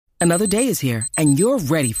Another day is here, and you're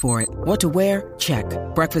ready for it. What to wear? Check.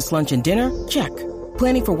 Breakfast, lunch, and dinner? Check.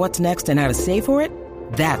 Planning for what's next and how to save for it?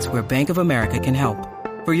 That's where Bank of America can help.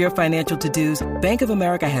 For your financial to-dos, Bank of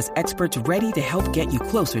America has experts ready to help get you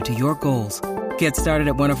closer to your goals. Get started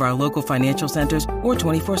at one of our local financial centers or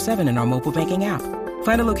 24/7 in our mobile banking app.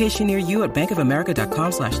 Find a location near you at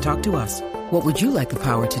bankofamerica.com/talktous. What would you like the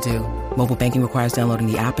power to do? Mobile banking requires downloading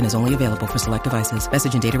the app and is only available for select devices.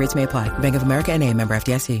 Message and data rates may apply. Bank of America N.A., member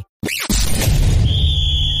FDIC.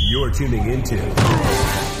 You're tuning into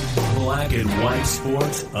Black and White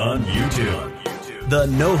Sports on YouTube. The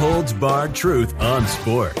no-holds-barred truth on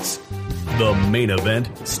sports. The main event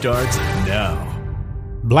starts now.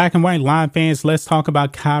 Black and White Live fans, let's talk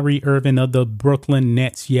about Kyrie Irving of the Brooklyn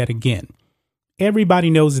Nets yet again. Everybody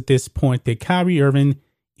knows at this point that Kyrie Irving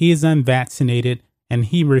is unvaccinated and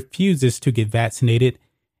he refuses to get vaccinated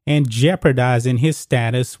and jeopardizing his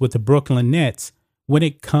status with the Brooklyn Nets when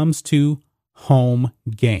it comes to home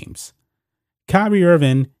games. Kyrie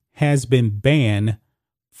Irving has been banned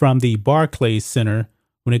from the Barclays Center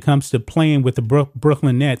when it comes to playing with the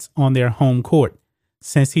Brooklyn Nets on their home court.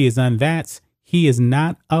 Since he is unvaxxed, he is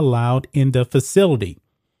not allowed in the facility.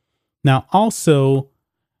 Now, also,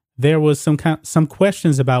 there was some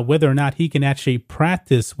questions about whether or not he can actually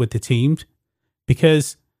practice with the team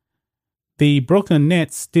because the Brooklyn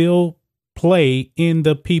Nets still play in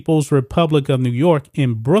the People's Republic of New York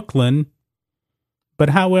in Brooklyn. But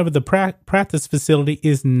however, the practice facility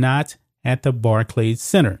is not at the Barclays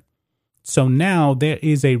Center. So now there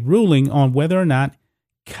is a ruling on whether or not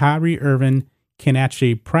Kyrie Irving can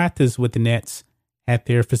actually practice with the Nets at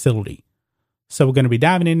their facility. So we're going to be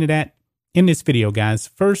diving into that in this video, guys.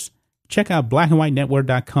 First, check out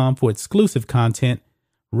blackandwhitenetwork.com for exclusive content.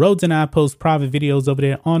 Rhodes and I post private videos over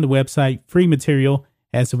there on the website, free material,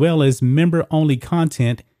 as well as member-only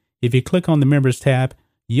content. If you click on the members tab,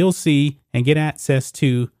 you'll see and get access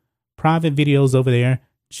to private videos over there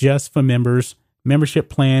just for members. Membership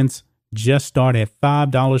plans just start at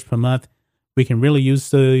 $5 per month. We can really use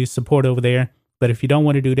the support over there. But if you don't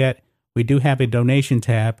want to do that, we do have a donation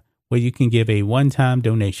tab where you can give a one-time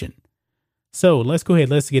donation. So let's go ahead.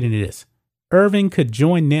 Let's get into this. Irving could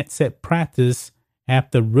join Nets at practice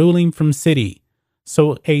after ruling from City.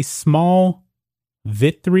 So a small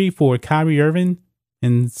victory for Kyrie Irving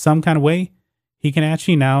in some kind of way. He can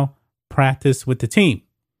actually now practice with the team.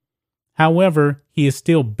 However, he is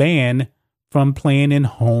still banned from playing in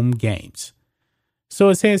home games. So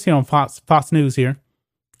it says here on Fox News here,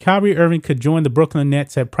 Kyrie Irving could join the Brooklyn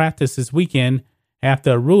Nets at practice this weekend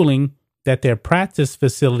after a ruling that their practice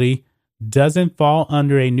facility doesn't fall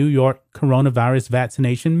under a New York coronavirus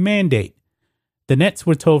vaccination mandate. The Nets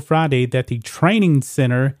were told Friday that the training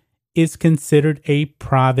center is considered a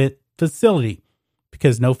private facility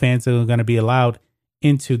because no fans are going to be allowed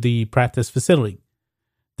into the practice facility.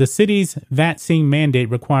 The city's vaccine mandate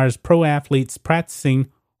requires pro athletes practicing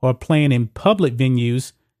or playing in public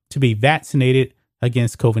venues to be vaccinated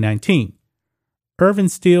against COVID-19. Irving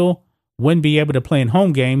still wouldn't be able to play in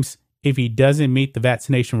home games if he doesn't meet the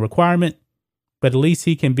vaccination requirement, but at least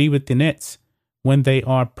he can be with the Nets when they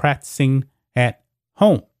are practicing at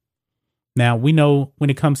home. Now, we know when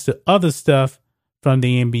it comes to other stuff from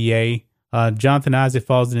the NBA, Jonathan Isaac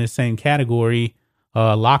falls in the same category.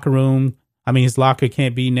 Locker room, his locker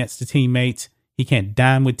can't be next to teammates. He can't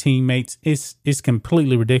dine with teammates. It's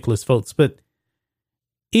completely ridiculous, folks. But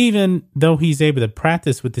even though he's able to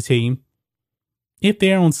practice with the team, if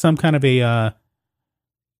they're on some kind of a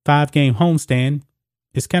 5-game homestand,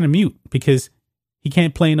 it's kind of mute because he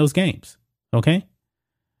can't play in those games. Okay.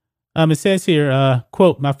 It says here,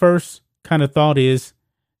 quote, "My first kind of thought is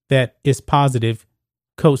that it's positive,"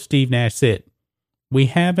 Coach Steve Nash said. "We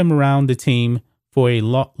have him around the team for a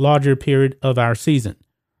larger period of our season."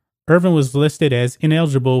 Irving was listed as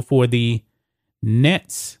ineligible for the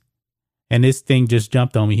Nets. And this thing just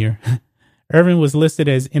jumped on me here. Irving was listed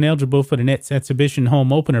as ineligible for the Nets exhibition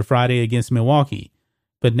home opener Friday against Milwaukee.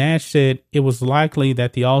 But Nash said it was likely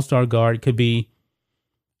that the All-Star guard could be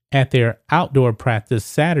at their outdoor practice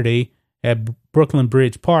Saturday at Brooklyn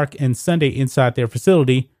Bridge Park and Sunday inside their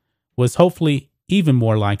facility was hopefully even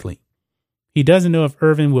more likely. He doesn't know if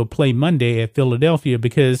Irving will play Monday at Philadelphia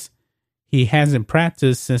because he hasn't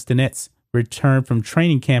practiced since the Nets returned from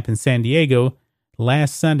training camp in San Diego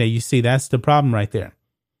last Sunday. You see, that's the problem right there.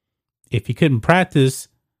 If he couldn't practice,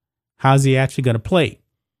 how's he actually going to play?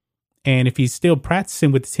 And if he's still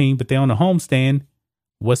practicing with the team, but they're on a homestand,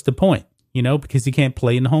 what's the point? Because he can't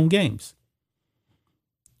play in the home games.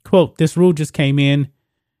 Quote, "This rule just came in.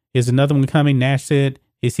 Is another one coming?" Nash said.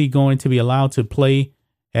 "Is he going to be allowed to play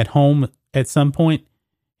at home at some point?"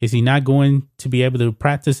 Is he not going to be able to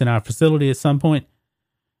practice in our facility at some point?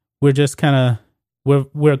 We're just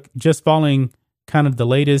we're just following kind of the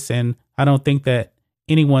latest, and I don't think that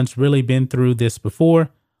anyone's really been through this before.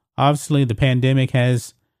 Obviously, the pandemic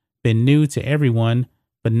has been new to everyone,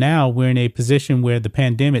 but now we're in a position where the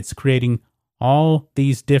pandemic's creating all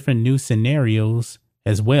these different new scenarios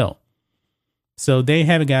as well. So they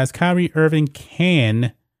have it, guys. Kyrie Irving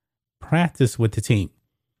can practice with the team.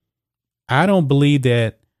 I don't believe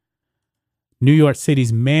that New York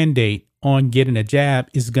City's mandate on getting a jab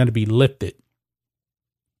is going to be lifted.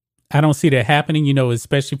 I don't see that happening,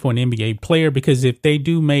 especially for an NBA player, because if they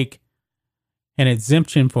do make an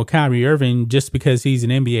exemption for Kyrie Irving just because he's an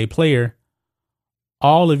NBA player,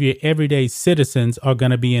 all of your everyday citizens are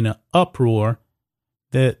going to be in an uproar.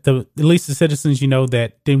 At least the citizens,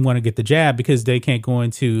 that didn't want to get the jab because they can't go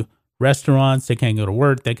into restaurants, they can't go to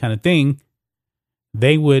work, that kind of thing.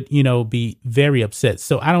 They would, be very upset.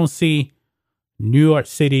 So I don't see New York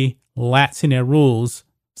City laxing their rules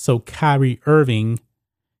so Kyrie Irving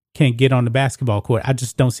can get on the basketball court. I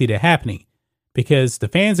just don't see that happening because the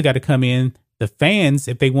fans have got to come in. The fans,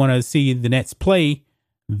 if they want to see the Nets play,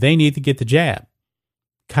 they need to get the jab.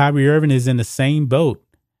 Kyrie Irving is in the same boat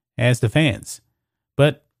as the fans,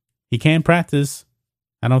 but he can practice.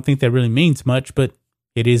 I don't think that really means much, but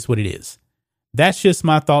it is what it is. That's just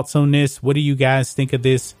my thoughts on this. What do you guys think of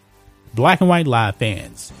this? Black and White Live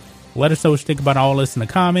fans, let us know what you think about all this in the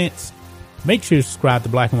comments. Make sure you subscribe to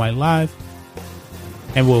Black and White Live,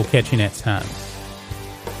 and we'll catch you next time.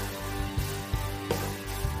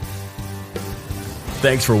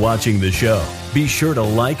 Thanks for watching the show. Be sure to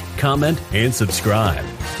like, comment, and subscribe.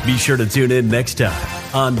 Be sure to tune in next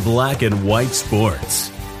time on Black and White Sports.